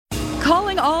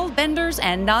Calling all benders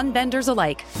and non-benders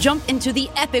alike. Jump into the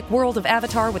epic world of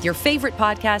Avatar with your favorite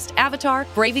podcast, Avatar: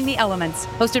 Braving the Elements.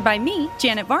 Hosted by me,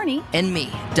 Janet Varney. And me,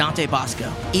 Dante Bosco.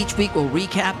 Each week we'll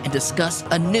recap and discuss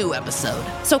a new episode.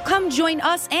 So come join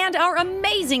us and our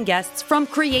amazing guests, from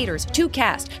creators to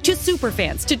cast to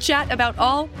superfans, to chat about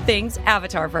all things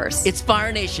Avatarverse. It's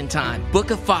Fire Nation time.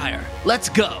 Book of Fire. Let's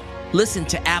go. Listen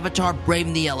to Avatar: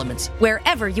 Braving the Elements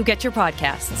wherever you get your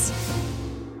podcasts.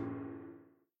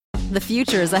 The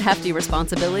future is a hefty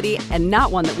responsibility and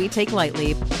not one that we take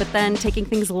lightly. But then taking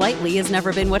things lightly has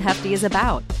never been what Hefty is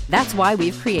about. That's why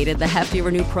we've created the Hefty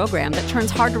Renew program that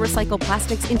turns hard-to-recycle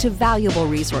plastics into valuable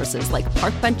resources like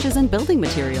park benches and building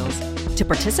materials. To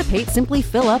participate, simply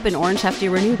fill up an orange Hefty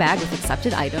Renew bag with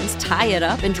accepted items, tie it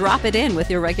up, and drop it in with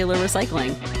your regular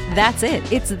recycling. That's it.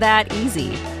 It's that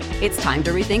easy. It's time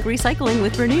to rethink recycling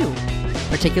with Renew.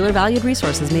 Particular valued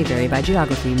resources may vary by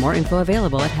geography. More info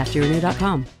available at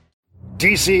heftyrenew.com.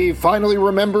 DC finally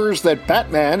remembers that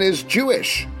Batman is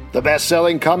Jewish. The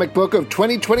best-selling comic book of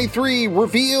 2023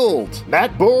 revealed.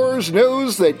 Matt Bors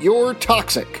knows that you're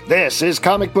toxic. This is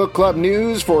Comic Book Club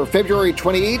news for February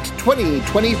 28,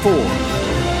 2024.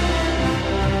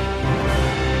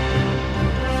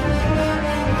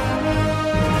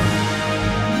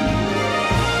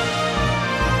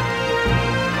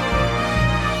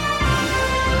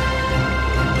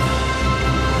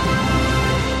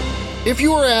 If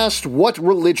you were asked what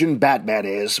religion Batman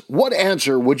is, what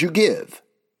answer would you give?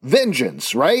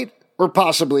 Vengeance, right? Or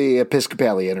possibly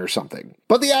Episcopalian or something.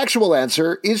 But the actual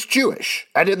answer is Jewish.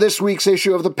 And in this week's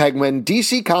issue of The Penguin,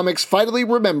 DC Comics finally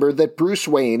remembered that Bruce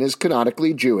Wayne is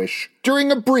canonically Jewish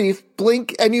during a brief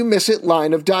blink-and-you-miss-it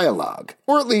line of dialogue.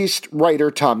 Or at least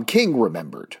writer Tom King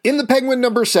remembered. In The Penguin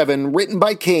number 7, written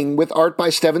by King with art by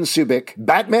Steven Subic,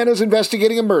 Batman is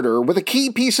investigating a murder with a key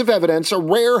piece of evidence, a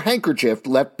rare handkerchief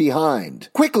left behind.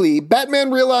 Quickly,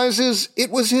 Batman realizes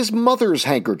it was his mother's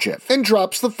handkerchief and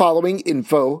drops the following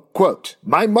info, quote,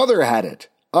 "My mother had it.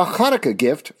 A Hanukkah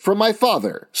gift from my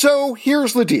father." So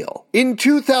here's the deal. In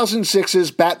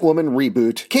 2006's Batwoman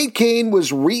reboot, Kate Kane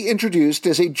was reintroduced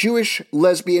as a Jewish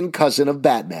lesbian cousin of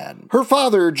Batman. Her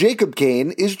father, Jacob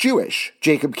Kane, is Jewish.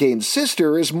 Jacob Kane's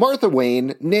sister is Martha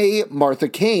Wayne, née Martha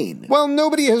Kane. While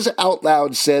nobody has out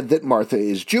loud said that Martha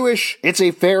is Jewish, it's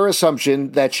a fair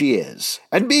assumption that she is.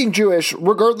 And being Jewish,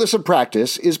 regardless of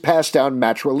practice, is passed down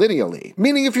matrilineally,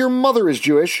 meaning if your mother is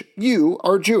Jewish, you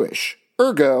are Jewish.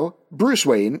 Ergo, Bruce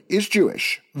Wayne is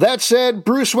Jewish. That said,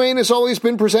 Bruce Wayne has always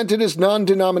been presented as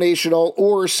non-denominational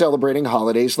or celebrating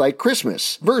holidays like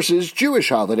Christmas versus Jewish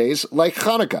holidays like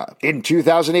Hanukkah. In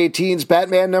 2018's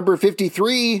Batman number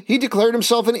 53, he declared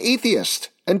himself an atheist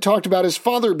and talked about his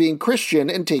father being Christian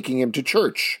and taking him to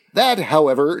church. That,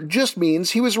 however, just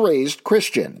means he was raised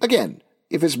Christian. Again,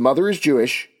 if his mother is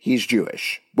Jewish, he's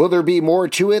Jewish. Will there be more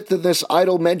to it than this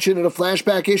idle mention in a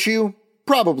flashback issue?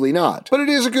 Probably not. But it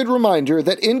is a good reminder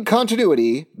that in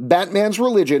continuity, Batman's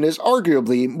religion is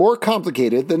arguably more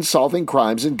complicated than solving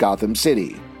crimes in Gotham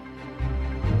City.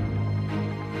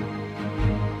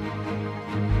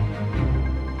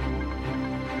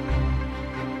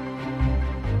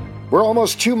 We're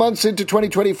almost 2 months into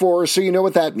 2024, so you know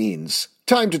what that means.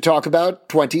 Time to talk about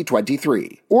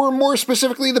 2023. Or more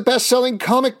specifically, the best-selling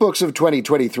comic books of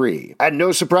 2023. And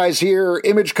no surprise here,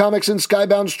 Image Comics and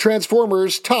Skybound's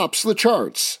Transformers tops the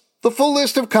charts. The full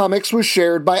list of comics was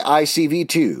shared by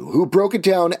ICV2, who broke it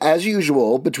down as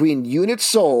usual between units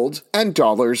sold and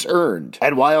dollars earned.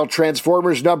 And while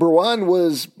Transformers number 1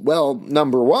 was, well,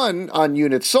 number 1 on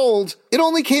units sold, it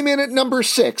only came in at number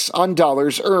 6 on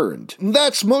dollars earned.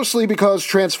 That's mostly because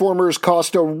Transformers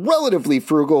cost a relatively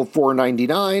frugal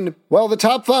 $4.99, while the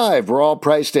top 5 were all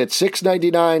priced at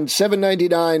 $6.99,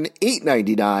 $7.99,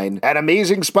 $8.99, and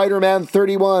Amazing Spider-Man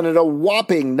 31 at a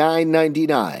whopping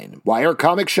 $9.99. Why are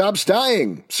comic shops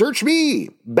dying? Search me!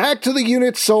 Back to the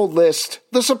units sold list.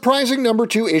 The surprising number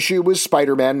 2 issue was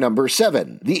Spider-Man number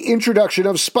 7, the introduction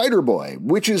of Spider-Boy,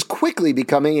 which is quickly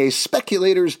becoming a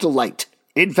speculator's delight.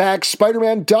 In fact,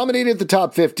 Spider-Man dominated the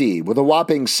top 50 with a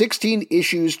whopping 16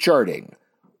 issues charting.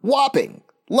 Whopping!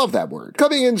 Love that word.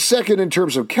 Coming in second in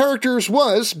terms of characters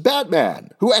was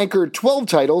Batman, who anchored 12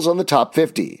 titles on the top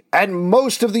 50. And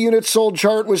most of the units sold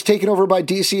chart was taken over by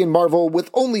DC and Marvel with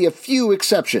only a few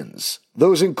exceptions.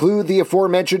 Those include the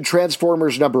aforementioned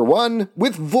Transformers number 1,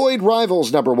 with Void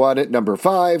Rivals number 1 at number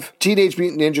 5, Teenage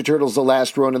Mutant Ninja Turtles The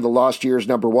Last Ronin and the Lost Years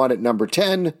number 1 at number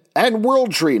 10, and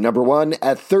World Tree number 1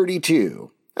 at 32.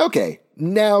 Okay,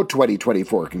 now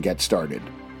 2024 can get started.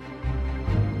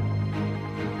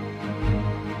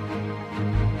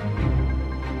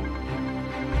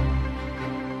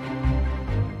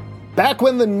 Back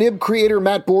when the Nib creator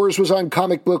Matt Bors was on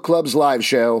Comic Book Club's live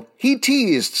show, he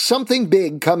teased something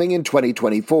big coming in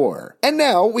 2024. And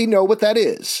now we know what that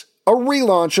is. A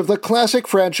relaunch of the classic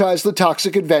franchise The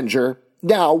Toxic Avenger,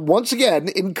 now once again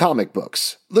in comic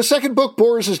books. The second book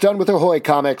Bors is done with Ahoy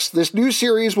Comics, this new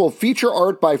series will feature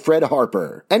art by Fred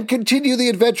Harper, and continue the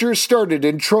adventures started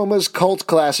in Troma's cult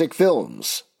classic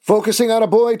films. Focusing on a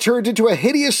boy turned into a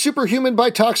hideous superhuman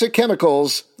by toxic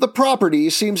chemicals, the property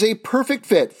seems a perfect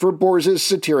fit for Bors's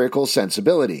satirical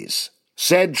sensibilities.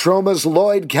 Said Troma's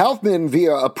Lloyd Kaufman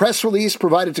via a press release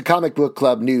provided to Comic Book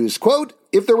Club News, quote,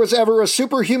 "If there was ever a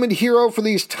superhuman hero for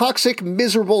these toxic,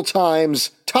 miserable times,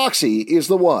 Toxie is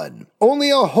the one. Only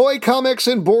Ahoy Comics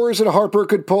and Bors and Harper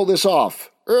could pull this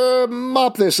off.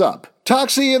 Mop this up.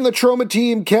 Toxie and the Troma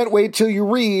team can't wait till you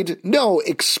read, no,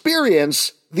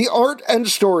 experience, the art and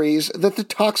stories that the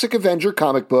Toxic Avenger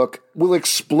comic book will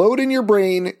explode in your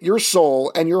brain, your soul,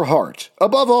 and your heart.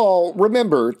 Above all,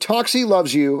 remember, Toxie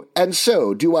loves you, and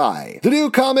so do I." The new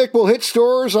comic will hit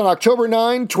stores on October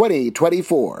 9,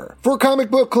 2024. For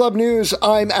Comic Book Club News,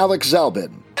 I'm Alex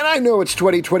Zalbin. And I know it's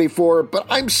 2024, but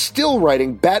I'm still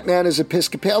writing Batman as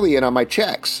Episcopalian on my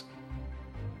checks.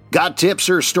 Got tips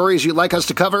or stories you'd like us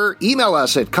to cover? Email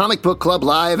us at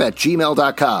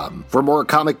comicbookclublive@gmail.com. For more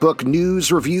comic book news,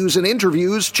 reviews, and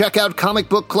interviews, check out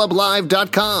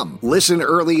comicbookclublive.com. Listen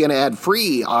early and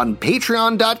ad-free on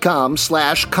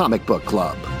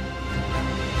patreon.com/comicbookclub.